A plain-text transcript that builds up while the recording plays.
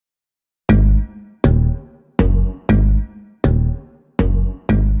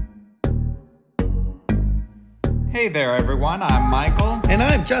Hey there everyone, I'm Michael. And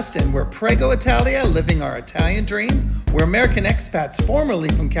I'm Justin. We're Prego Italia, living our Italian dream. We're American expats formerly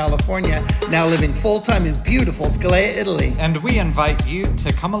from California, now living full-time in beautiful Scalea, Italy. And we invite you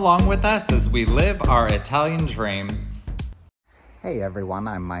to come along with us as we live our Italian dream. Hey everyone,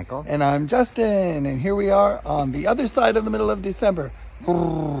 I'm Michael. And I'm Justin, and here we are on the other side of the middle of December.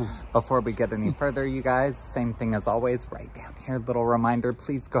 Before we get any further, you guys, same thing as always, right down here, little reminder,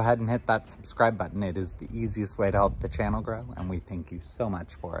 please go ahead and hit that subscribe button. It is the easiest way to help the channel grow, and we thank you so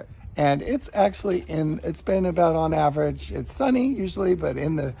much for it. And it's actually it's been about on average, it's sunny usually, but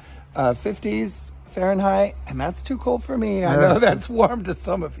in the 50s Fahrenheit, and that's too cold for me. I know that's warm to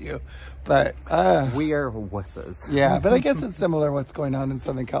some of you, but we are wusses. Yeah, but I guess it's similar what's going on in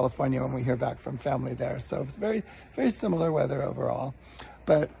Southern California when we hear back from family there. So it's very, very similar weather overall.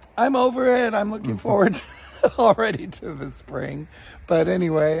 But I'm over it. I'm looking forward already to the spring. But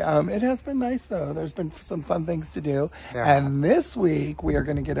anyway, it has been nice though. There's been some fun things to do. This week we are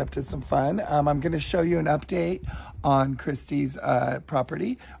going to get up to some fun. I'm going to show you an update on Christy's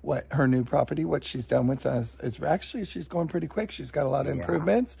property, her new property, what she's done with us. She's going pretty quick. She's got a lot of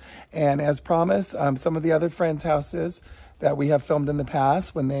improvements. And as promised, some of the other friends' houses that we have filmed in the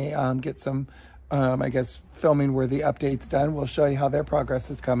past, when they get some I guess filming worthy updates done, we'll show you how their progress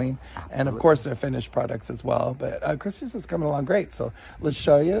is coming. Absolutely. And of course their finished products as well. But Christy's is coming along great. So let's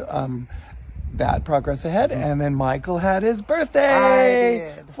show you that progress ahead. And then Michael had his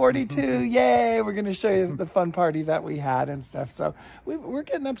birthday. 42, yay. We're going to show you the fun party that we had and stuff. So we're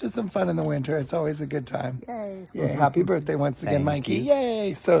getting up to some fun in the winter. It's always a good time. Yay. Yay. Happy birthday once again, Mikey.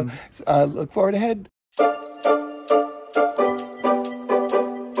 Yay. So look forward ahead.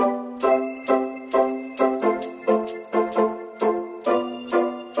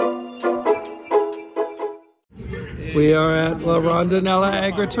 We are at La Rondinella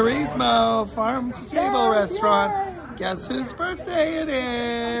Agriturismo Farm to Table Restaurant. Guess whose birthday it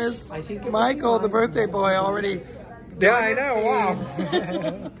is? Michael, the birthday boy, already. Yeah, I know.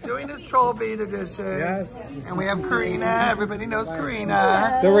 Wow. Doing his troll bead edition. Yes. And we have Karina. Everybody knows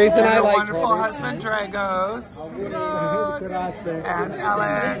Karina. The reason I like wonderful husband Dragos. And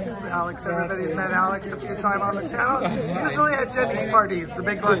Alex. Everybody's met Alex a few times on the channel. Usually at Jenny's parties, the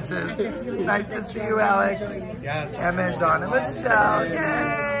big lunches. Nice to see you, Alex. Yes. And then John and Micelle.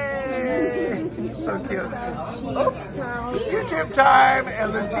 Yay! So cute. Oops. YouTube time.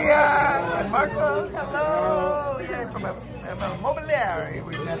 And Lucia and Marco. Hello. Yay, from Mobiliary.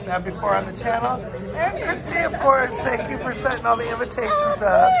 We've met them before on the channel. And Christy, of course. Thank you for setting all the invitations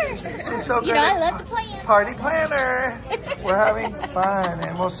up. She's so good. You know, I love to plan. Party planner. We're having fun.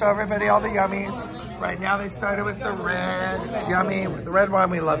 And we'll show everybody all the yummies. Right now they started with the red. It's yummy. The red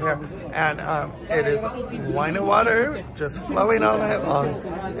wine we love here. And it is wine and water just flowing all night long.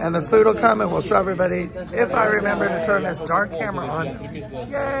 And the food will come and we'll show everybody. If I remember to turn this dark camera on.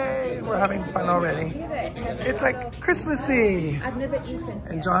 Yay! We're having fun already. It's like Christmassy. I've never eaten.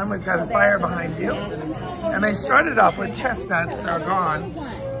 And John, we've got a fire behind you. And they started off with chestnuts. They're gone.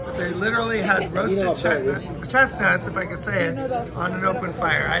 But they literally had roasted chestnuts, if I could say it, on an open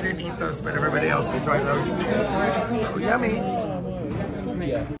fire. I didn't eat those, but everybody else enjoyed those. So yummy.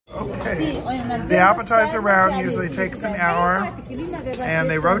 Okay. The appetizer round usually takes an hour, and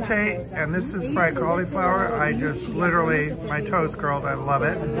they rotate, and this is fried cauliflower. I just literally, my toes curled, I love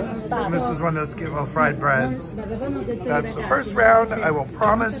it. And this is one of those cute little fried breads. That's the first round. I will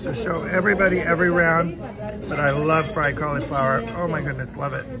promise to show everybody every round, but I love fried cauliflower. Oh my goodness,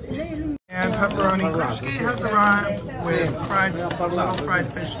 love it. And pepperoni krusky has arrived with little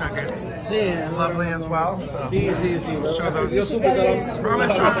fried fish nuggets. Lovely as well. So we'll show those.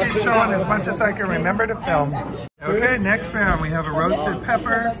 Promise I'll keep showing as much as I can remember to film. Okay, next round we have a roasted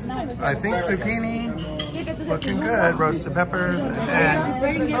pepper. I think zucchini. Looking good. Roasted peppers.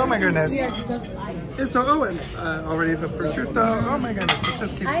 And oh my goodness. It's already the prosciutto. Oh my goodness. It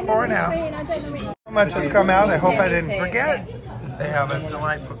just keeps pouring out. So much has come out. I hope I didn't forget. They have a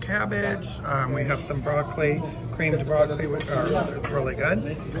delightful cabbage. We have some broccoli, creamed broccoli, which it's really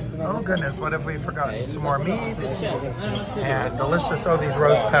good. Oh goodness, what have we forgotten? Some more meat and delicious. Oh, these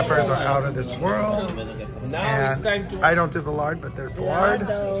roast peppers are out of this world. And I don't do the lard, but there's the lard.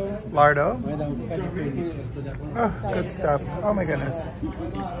 Lardo. Oh, good stuff. Oh my goodness.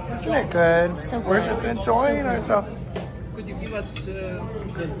 Isn't it good? We're just enjoying ourselves. Could you give us a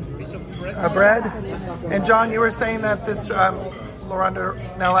piece of bread? A bread? And John, you were saying that this La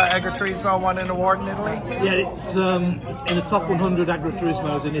Rondinella Agriturismo won an award in Italy? Yeah, it's in the top 100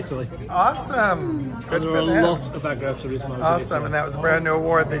 agriturismos in Italy. Awesome. Good. There are a lot of agriturismos in Italy. And that was a brand new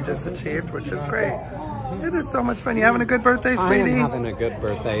award they just achieved, which is great. It is so much fun. You having a good birthday, I sweetie? am having a good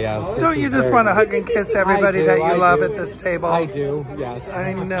birthday, yes. Don't you just want to hug and kiss everybody that you love at this table? I do, yes.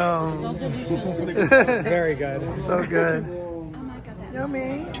 I know. Very good. So good.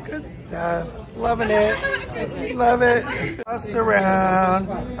 Yummy. Good stuff. Loving it. Love it. Tossed around.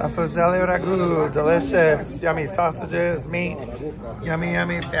 A fusilli ragu. Delicious. Yummy sausages, meat. Yummy,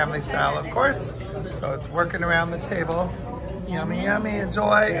 yummy. Family style, of course. So it's working around the table. Yummy, yummy.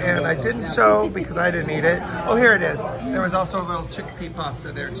 Enjoy. And I didn't show because I didn't eat it. Oh, here it is. There was also a little chickpea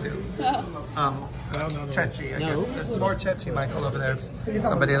pasta there, too. Ceci, I guess. There's more ceci, Michael, over there.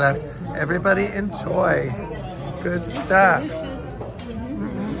 Somebody left. Everybody enjoy. Good stuff.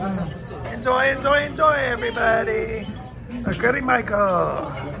 Enjoy, enjoy, enjoy, everybody. A goodie,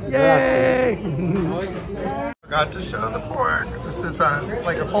 Michael. Yay. Forgot to show the pork. This is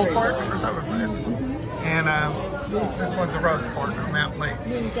like a pulled pork or something. And this one's a roast pork from Mount Lake.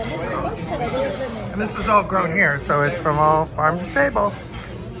 And this is all grown here, so it's from all farm to table.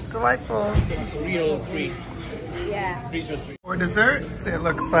 Delightful. Real treat. Yeah. For desserts, it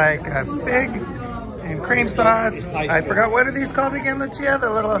looks like a fig and cream sauce. I forgot, what are these called again, Lucia? The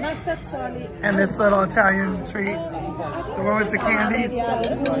little, and this little Italian treat. The one with the candies.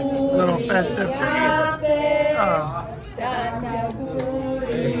 Little festive treats. Oh.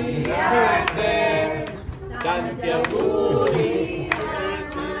 Yay! Thank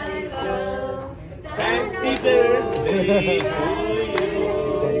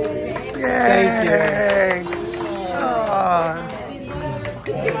you. Oh.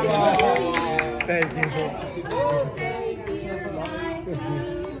 Thank you.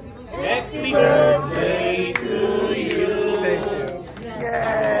 Happy birthday to you. Thank you.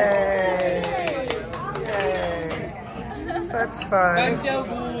 Yay! Yay! Such fun.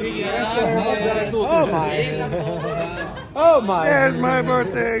 Oh my. Oh my. There's my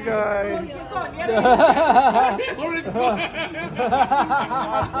birthday, guys.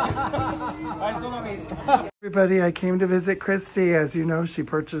 Everybody, I came to visit Christy. As you know, she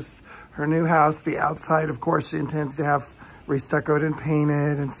purchased her new house. The outside, of course, she intends to have restuccoed and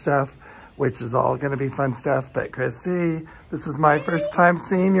painted and stuff, which is all going to be fun stuff. But Christy, this is my first time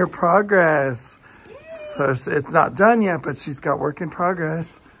seeing your progress. So it's not done yet, but she's got work in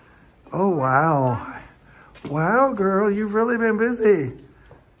progress. Oh, wow. Wow, girl, you've really been busy.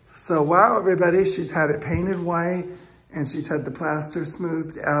 So, wow, everybody, she's had it painted white and she's had the plaster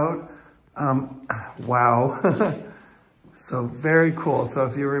smoothed out. Wow. So very cool. So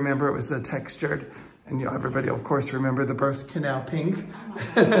if you remember, it was a textured, and everybody, of course, remember the birth canal pink.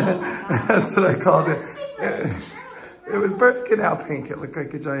 That's what I called it. It was birth canal pink. It looked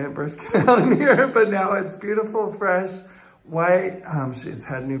like a giant birth canal in here, but now it's beautiful, fresh, white. She's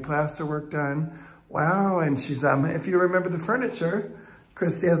had new plaster work done. Wow, and she's, if you remember the furniture,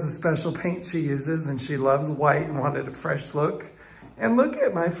 Christy has a special paint she uses, and she loves white and wanted a fresh look. And look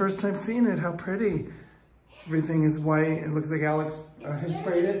at my first time seeing it, how pretty. Everything is white. It looks like Alex has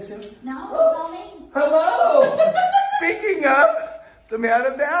sprayed it too. No, it's all me. Hello! Speaking of, the man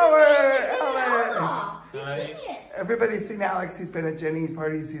of the hour, Alex. The genius. Everybody's seen Alex. He's been at Jenny's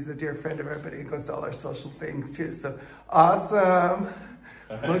parties. He's a dear friend of everybody. He goes to all our social things too. So awesome.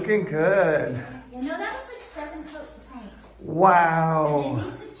 Looking good. You know, that was like 7 coats of paint. Wow. And it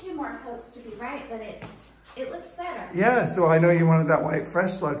needs 2 more coats to be right, but it looks better. Yeah, so I know you wanted that white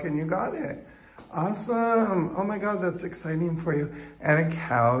fresh look and you got it. Awesome. Oh my God, that's exciting for you. And a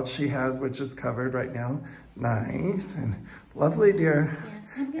couch she has, which is covered right now. Nice and lovely, dear.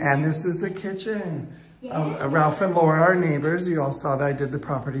 Yes, and this is the kitchen. Yeah. Ralph and Laura, our neighbors. You all saw that I did the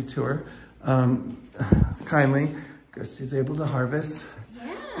property tour. Kindly, Christy's able to harvest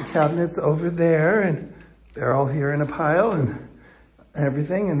the cabinets over there, and they're all here in a pile and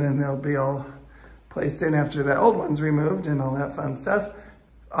everything. And then they'll be all placed in after the old one's removed and all that fun stuff.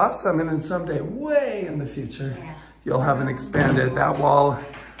 Awesome. And then someday, way in the future, you'll have an expanded, that wall,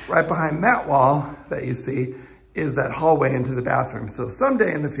 right behind that wall that you see is that hallway into the bathroom. So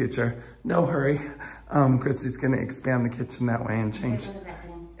someday in the future, no hurry, Christy's going to expand the kitchen that way and change.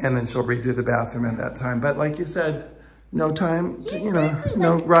 And then she'll redo the bathroom at that time. But like you said, no time, to, you know,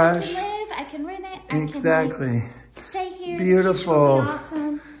 no rush. I can rent it. Exactly. Stay here. Beautiful. She'll be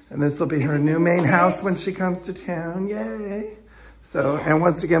awesome. And this will be her new main house when she comes to town. Yay. So, and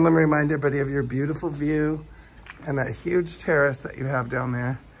once again, let me remind everybody of your beautiful view and that huge terrace that you have down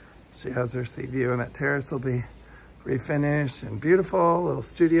there. She has her sea view, and that terrace will be refinished and beautiful, little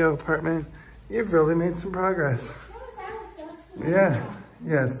studio apartment. You've really made some progress. That was Alex. Yeah,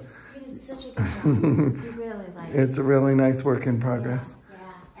 yes. You did such a good job. You really like it. It's a really nice work in progress.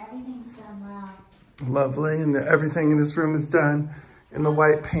 Yeah, everything's done well. Lovely, and everything in this room is done in the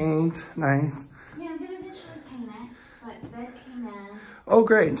white paint. Nice. Yeah, I'm gonna Oh,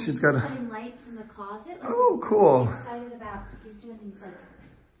 great. She's got a... putting lights in the closet. Oh, cool. I'm excited about, he's doing these like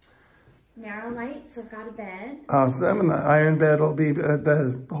narrow lights, so I've got a bed. Awesome. And the iron bed will be,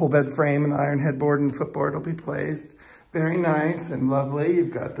 the whole bed frame and the iron headboard and footboard will be placed. Very nice and lovely.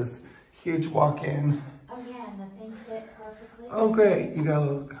 You've got this huge walk-in. Oh yeah, and the thing fit perfectly. Oh, great. You got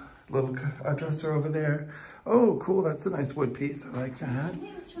a little dresser over there. Oh, cool. That's a nice wood piece. I like that.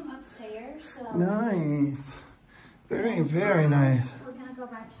 It was from upstairs, so. Nice. Very, very nice. We're gonna go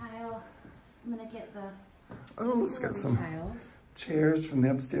by tile. I'm gonna get the. Oh, it's got some tiled chairs from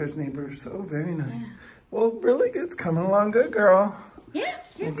the upstairs neighbors. Oh, very nice. Yeah. Well, really good. It's coming along good, girl. Yeah,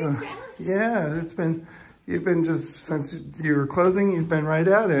 yeah, thanks to Alex. Yeah, you've been just, since you were closing, you've been right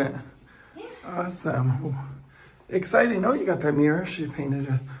at it. Yeah. Awesome. Exciting. Oh, you got that mirror. She painted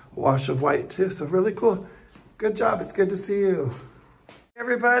a wash of white too, so really cool. Good job. It's good to see you. Hey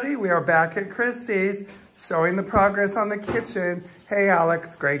everybody, we are back at Christy's showing the progress on the kitchen. Hey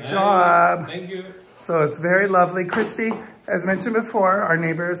Alex, great job. Thank you. So it's very lovely. Christy, as mentioned before, our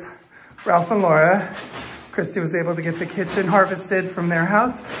neighbors, Ralph and Laura, Christy was able to get the kitchen harvested from their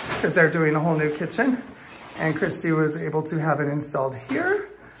house because they're doing a whole new kitchen. And Christy was able to have it installed here.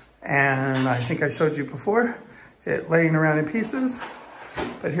 And I think I showed you before, it laying around in pieces.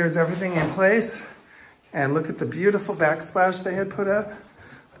 But here's everything in place. And look at the beautiful backsplash they had put up.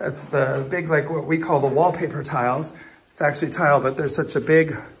 That's the big, like what we call the wallpaper tiles. It's actually tile, but they're such a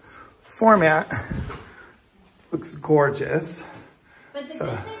big format. Looks gorgeous. But the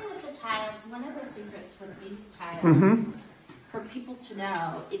good thing with the tiles, one of the secrets with these tiles, for people to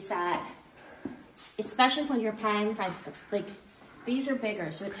know, is that, especially when you're paying for, like, these are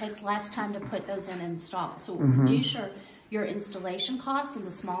bigger, so it takes less time to put those in and install. So it will reduce your installation costs, and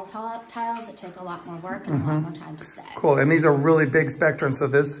the small tiles that take a lot more work and a lot more time to set. Cool, and these are really big spectrum, so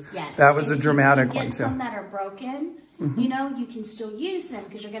this, that was a dramatic one too. Get some that are broken, you know, you can still use them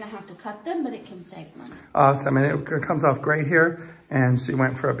because you're gonna have to cut them, but it can save money. Awesome, and it comes off great here, and she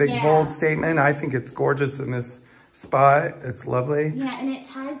went for a big bold statement. I think it's gorgeous in this spot, it's lovely. Yeah, and it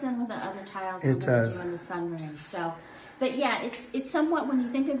ties in with the other tiles that we're gonna do in the sunroom, so. But yeah, it's somewhat, when you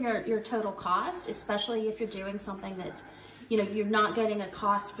think of your total cost, especially if you're doing something that's, you know, you're not getting a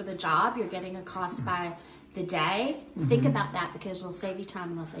cost for the job, you're getting a cost by the day. Think about that because it'll save you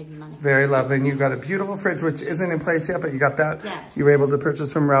time and it'll save you money. Very lovely. And you've got a beautiful fridge, which isn't in place yet, but you got that. Yes. You were able to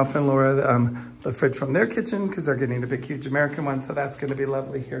purchase from Ralph and Laura the fridge from their kitchen because they're getting the big, huge American one. So that's going to be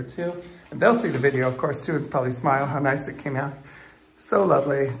lovely here too. And they'll see the video, of course, too, and probably smile how nice it came out. So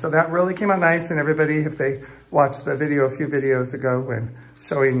lovely. So that really came out nice. And everybody, if they watched the video a few videos ago when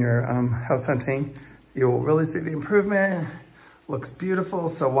showing your house hunting, you will really see the improvement. Looks beautiful,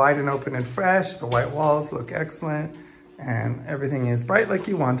 so wide and open and fresh. The white walls look excellent and everything is bright like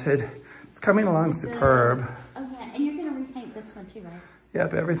you wanted. It's coming along superb. Oh yeah, and you're gonna repaint this one too, right?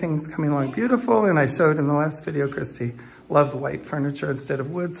 Yep, everything's coming along beautiful. And I showed in the last video, Christy loves white furniture instead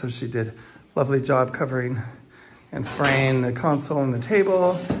of wood, so she did a lovely job covering and spraying the console and the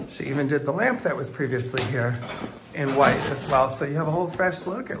table. She even did the lamp that was previously here in white as well. So you have a whole fresh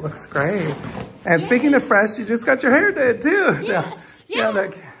look. It looks great. And speaking of fresh, you just got your hair did too. Yes, yeah,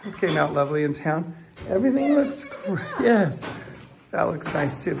 that came out lovely in town. Everything looks great. Yes, that looks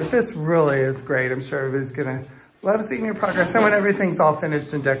nice too. But this really is great. I'm sure everybody's gonna love seeing your progress. And when everything's all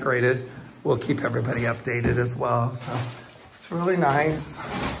finished and decorated, we'll keep everybody updated as well. So it's really nice.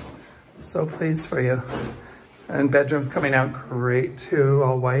 So pleased for you. And bedroom's coming out great too,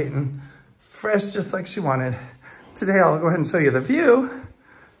 all white and fresh, just like she wanted. Today, I'll go ahead and show you the view,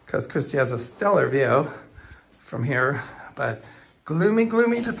 because Christy has a stellar view from here, but gloomy,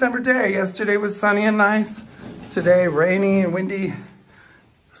 gloomy December day. Yesterday was sunny and nice. Today, rainy and windy.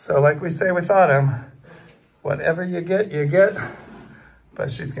 So like we say with autumn, whatever you get, you get.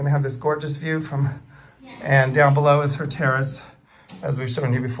 But she's gonna have this gorgeous view from, and down below is her terrace. As we've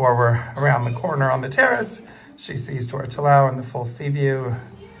shown you before, we're around the corner on the terrace. She sees Tortellao and the full sea view.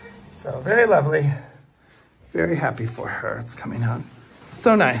 So very lovely. Very happy for her. It's coming out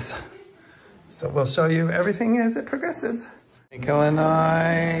so nice. So we'll show you everything as it progresses. Nico and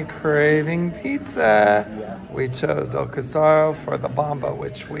I craving pizza. Yes. We chose El Casaro for the Bomba,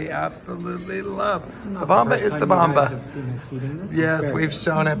 which we absolutely love. The Bomba is the Bomba. Yes, we've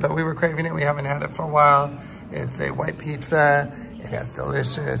shown it, but we were craving it. We haven't had it for a while. It's a white pizza. It has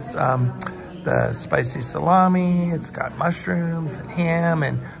delicious the spicy salami. It's got mushrooms and ham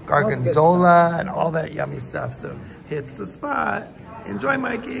and gorgonzola and all that yummy stuff. So hits the spot. Enjoy,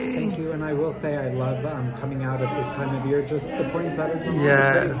 Mikey. Thank you, and I will say I love coming out at this time of year. Just the poinsettias and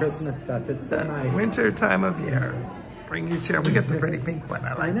yes. the Christmas stuff. It's so nice. Winter time of year. bring you a chair. We get the pretty pink one.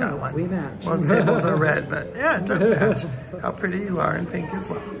 I like that one. We match. Most tables are red, but yeah, it does match. How pretty you are in pink as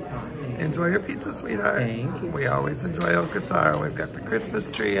well. Enjoy your pizza, sweetheart. Thank you. We always enjoy Okasara. We've got the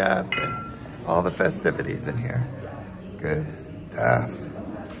Christmas tree up and all the festivities in here. Good stuff.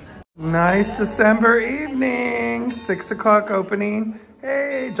 Nice December evening. 6 o'clock opening.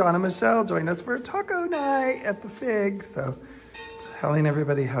 Hey, John and Micelle joined us for a taco night at the Fig. So telling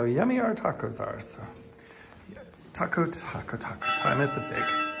everybody how yummy our tacos are. So yeah, taco time at the Fig.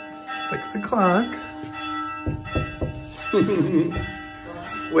 6 o'clock.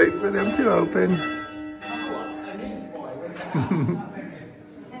 Wait for them to open.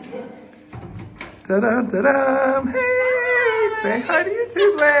 Ta-da, ta-da! Hey, say hi to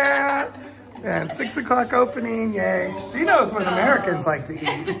YouTube land. And 6 o'clock opening, yay. She knows what Americans like to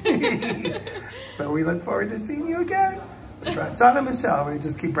eat. So we look forward to seeing you again. John and Micelle, we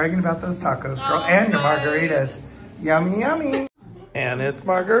just keep bragging about those tacos, girl, and your margaritas. Yummy, yummy. And it's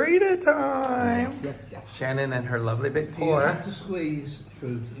margarita time. Yes, yes. Shannon and her lovely big If you pour. have to squeeze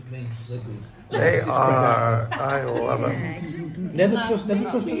fruit, it means they're good. They are. I love them. Never trust a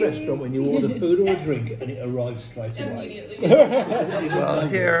restaurant when you order food or a drink and it arrives straight away. Well,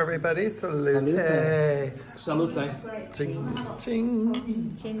 here, everybody, salute. Salute. Ching,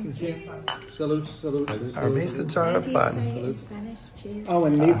 ching. Salute, salute. Our mason jar of fun. in Spanish? Cheers. Oh,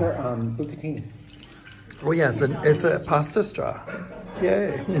 and these are bucatini. Oh, yes, it's a pasta straw.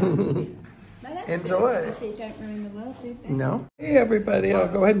 Yay. Enjoy. They don't ruin the world, do they? No. Hey, everybody, I'll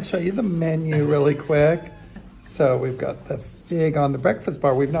go ahead and show you the menu really quick. So we've got the Fig on the breakfast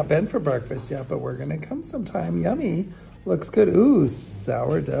bar. We've not been for breakfast yet, but we're going to come sometime. Yummy. Looks good. Ooh,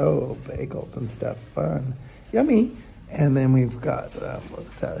 sourdough bagels and stuff. Fun. Yummy. And then we've got,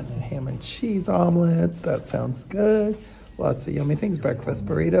 what's that? Ham and cheese omelets. That sounds good. Lots of yummy things. Breakfast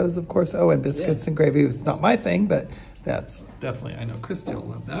burritos, of course. Oh, and biscuits and gravy. It's not my thing, but that's definitely, I know Christy will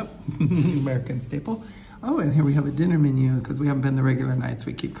love that. American staple. Oh, and here we have a dinner menu because we haven't been the regular nights.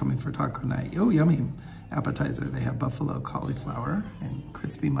 We keep coming for taco night. Oh, yummy. Appetizer. They have buffalo cauliflower and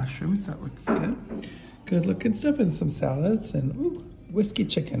crispy mushrooms. That looks good. Good looking stuff, and some salads and ooh, whiskey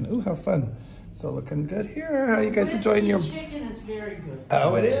chicken. Ooh, how fun. So looking good here. How you guys enjoying your... chicken is very good.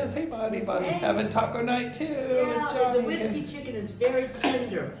 Oh, it is. Hey, Bonnie's having taco night too. Yeah, the whiskey chicken is very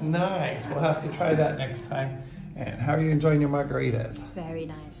tender. Nice. We'll have to try that next time. And how are you enjoying your margaritas? Very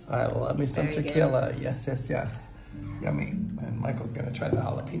nice. I love me some very tequila. Good. Yes, yes, yes. Yummy. And Michael's going to try the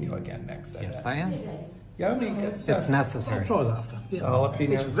jalapeno again next. Yes, I am. Yummy. Good stuff. It's necessary. I'll try that after. Yeah.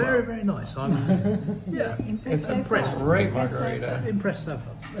 Jalapeno It's as very, well. very nice. I'm It's a great margarita. impressed so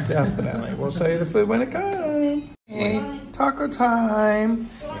far. Definitely. We'll show you the food when it comes. Hey, taco time.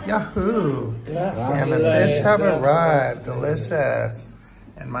 Yahoo. And the fish have arrived. Delicious.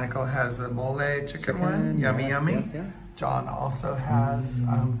 And Michael has the mole chicken one. Yummy, yummy. Yes, yes. John also has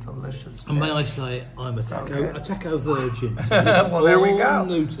delicious fish. And may I say, I'm a taco virgin. So Well, there we all go.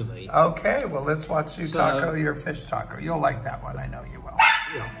 new to me. Okay, well, let's watch you taco your fish taco. You'll like that one. I know you will.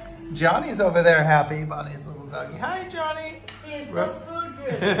 Yeah. Johnny's over there happy. Bonnie's little doggy. Hi, Johnny. He's so food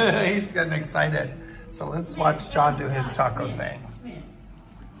driven. He's getting excited. So let's watch John do his taco thing.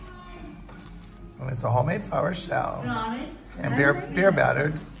 And it's a homemade flour shell and beer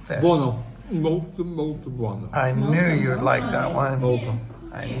battered fish. Buono. Molto buono. I knew you'd like that one.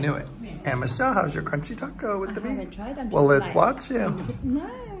 I knew it. And Michelle, how's your crunchy taco with the I haven't meat? tried them. Well, let's watch him. No.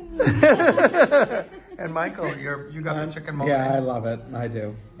 And Michael, you got the chicken mole. Yeah, I love it. I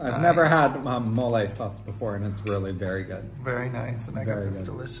do. I've never had mole sauce before, and it's really very good. Very nice. And I got Very this good.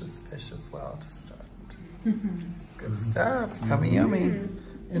 delicious fish as well to start. Good stuff. Yummy, yummy.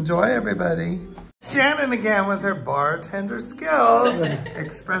 Enjoy, everybody. Shannon again with her bartender skills.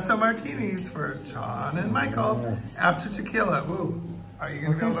 Espresso martinis for John and Michael. Yes. After tequila. Woo. Are you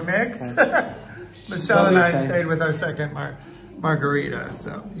going to be able to mix? Michelle and I stayed with our second margarita.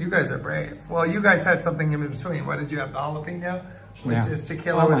 So you guys are brave. Well, you guys had something in between. What did you have? The jalapeno? Which Yeah. is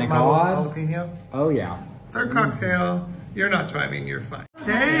tequila Oh with my God. jalapeno? Oh, yeah. Third cocktail. You're not driving, you're fine.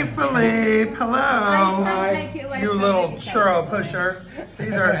 Hey, Philippe. Hello. You little churro pusher.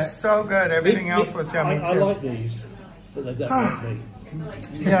 These are so good. Everything else was yummy I too. like these, but they don't like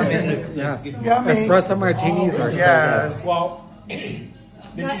me. Yummy. Yes. Yummy. Espresso martinis are so Yes. Well, this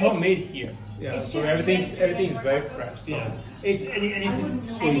is homemade here. Yeah, so everything's very fresh. So. Yeah. It's anything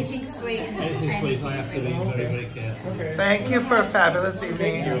sweet. Anything sweet. Anything sweet, I have to be very, very careful. Thank you for a fabulous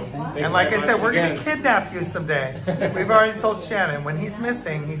evening. And like I said, we're going to kidnap you someday. We've already told Shannon when he's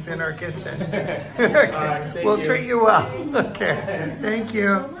missing, he's in our kitchen. Okay. We'll treat you well. Okay. Thank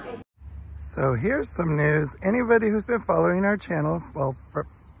you. So here's some news. Anybody who's been following our channel, well, for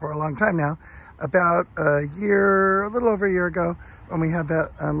a long time now, about a little over a year ago, when we had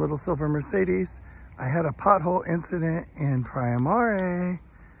that little silver Mercedes, I had a pothole incident in Praia Mare,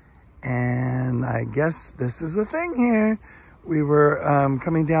 and I guess this is a thing here. We were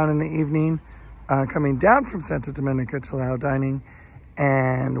coming down in the evening, coming down from Santa Domenica to Lao dining,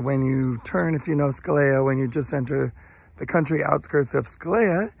 and when you turn, if you know Scalea, when you just enter the country outskirts of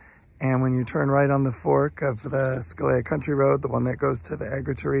Scalea, and when you turn right on the fork of the Scalea Country Road, the one that goes to the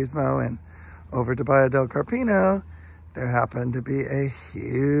Agriturismo and over to Baia del Carpino, there happened to be a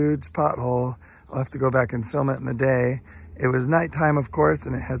huge pothole. I'll have to go back and film it in the day. It was nighttime, of course,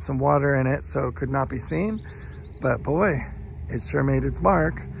 and it had some water in it, so it could not be seen. But boy, it sure made its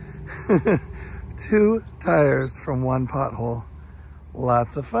mark. 2 tires from 1 pothole.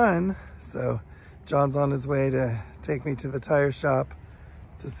 Lots of fun. So John's on his way to take me to the tire shop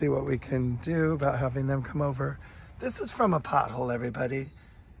to see what we can do about having them come over. This is from a pothole, everybody.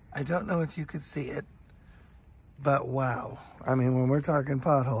 I don't know if you could see it, but wow. I mean, when we're talking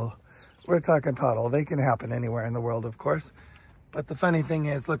pothole, we're talking pothole. They can happen anywhere in the world, of course. But the funny thing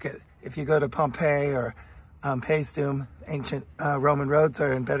is, look at, if you go to Pompeii or Paestum, ancient Roman roads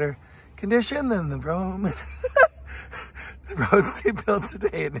are in better condition than the Roman the roads they built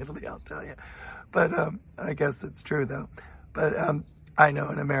today in Italy, I'll tell you. But I guess it's true though. But I know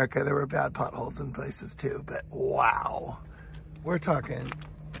in America there were bad potholes in places too, but wow. We're talking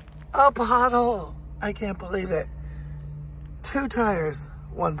a pothole. I can't believe it. 2 tires,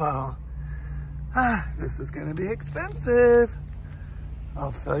 1 pothole. This is gonna be expensive.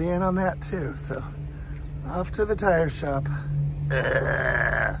 I'll fill you in on that too. So off to the tire shop.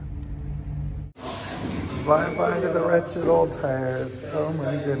 Bye-bye to the wretched old tires. Oh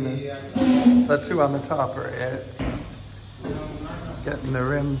my goodness. The 2 on the top are it. So getting the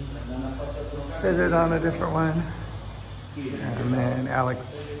rims fitted on a different one. And then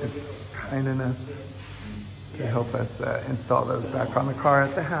Alex is kind enough to help us install those back on the car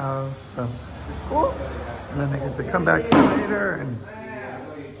at the house. So cool. And then I get to come back here later and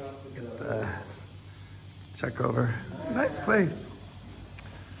get the check over. Nice place.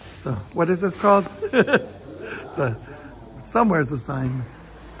 So what is this called? Somewhere's a sign.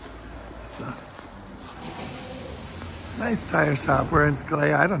 So nice tire shop. We're in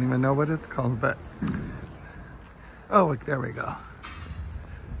Scalea. I don't even know what it's called, but oh, look, there we go.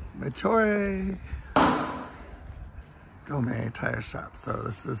 Maggiore Gourmet Tire Shop. So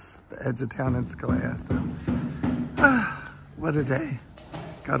this is the edge of town in Scalea. So what a day.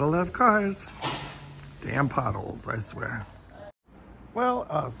 Gotta love cars. Damn potholes, I swear. Well,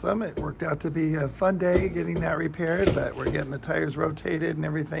 awesome. It worked out to be a fun day getting that repaired, but we're getting the tires rotated and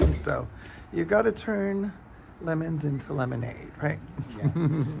everything. So you got to turn lemons into lemonade, right? Yes.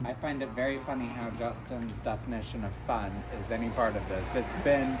 I find it very funny how Justin's definition of fun is any part of this. It's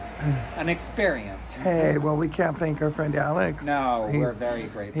been an experience. Hey, well, we can't thank our friend Alex. No, we're very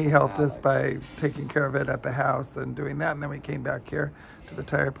grateful. He helped us by taking care of it at the house and doing that. And then we came back here to the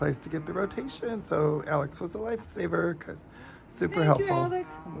tire place to get the rotation. So Alex was a lifesaver because super helpful. Thank you,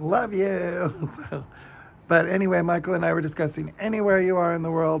 Alex. Love you. So, but anyway, Michael and I were discussing anywhere you are in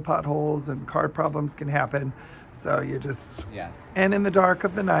the world, potholes and car problems can happen. So you just, yes. And in the dark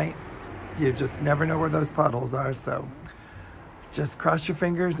of the night, you just never know where those potholes are. So just cross your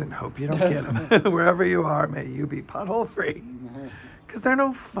fingers and hope you don't get them. Wherever you are, may you be pothole free. Because they're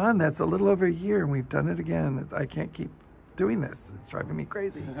no fun. That's a little over a year and we've done it again. I can't keep doing this. It's driving me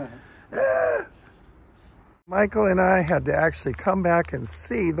crazy. Michael and I had to actually come back and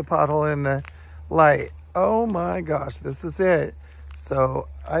see the pothole in the light. Oh my gosh, this is it. So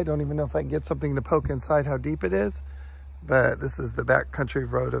I don't even know if I can get something to poke inside how deep it is, but this is the back country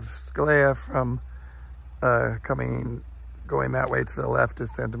road of Scalea from going that way to the left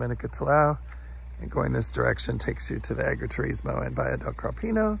is Santa Domenica Talao, and going this direction takes you to the Agriturismo and Baia del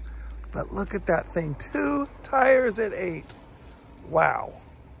Carpino. But look at that thing, 2 tires at 8. Wow.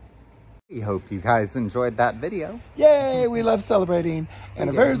 We hope you guys enjoyed that video. Yay, we love celebrating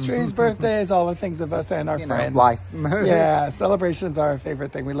anniversaries, birthdays, all the things of us and our friends. Life. Yeah, celebrations are our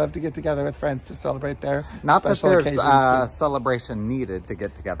favorite thing. We love to get together with friends to celebrate their Not that special there's occasions. celebration needed to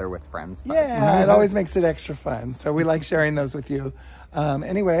get together with friends. But Yeah, it always makes it extra fun. So we like sharing those with you.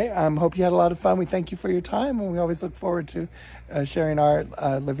 Anyway, hope you had a lot of fun. We thank you for your time, and we always look forward to sharing our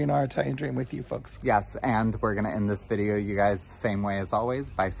living our Italian dream with you folks. Yes, and we're going to end this video, you guys, the same way as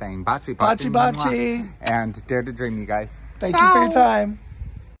always by saying baci, Baci, baci. And dare to dream, you guys. Thank you for your time.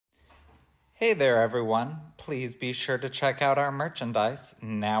 Hey there, everyone. Please be sure to check out our merchandise,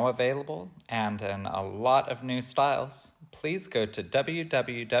 now available and in a lot of new styles. Please go to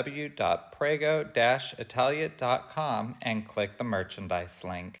www.prego-italia.com and click the merchandise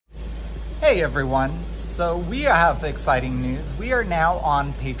link. Hey everyone, so we have exciting news. We are now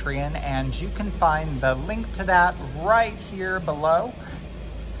on Patreon and you can find the link to that right here below.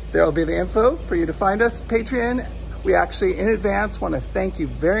 There will be the info for you to find us, Patreon. We actually, in advance, want to thank you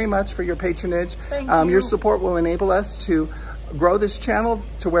very much for your patronage. Thank you. Your support will enable us to grow this channel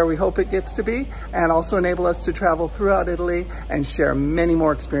to where we hope it gets to be, and also enable us to travel throughout Italy and share many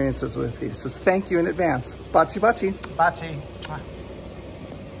more experiences with you. So thank you in advance. Baci baci. Baci.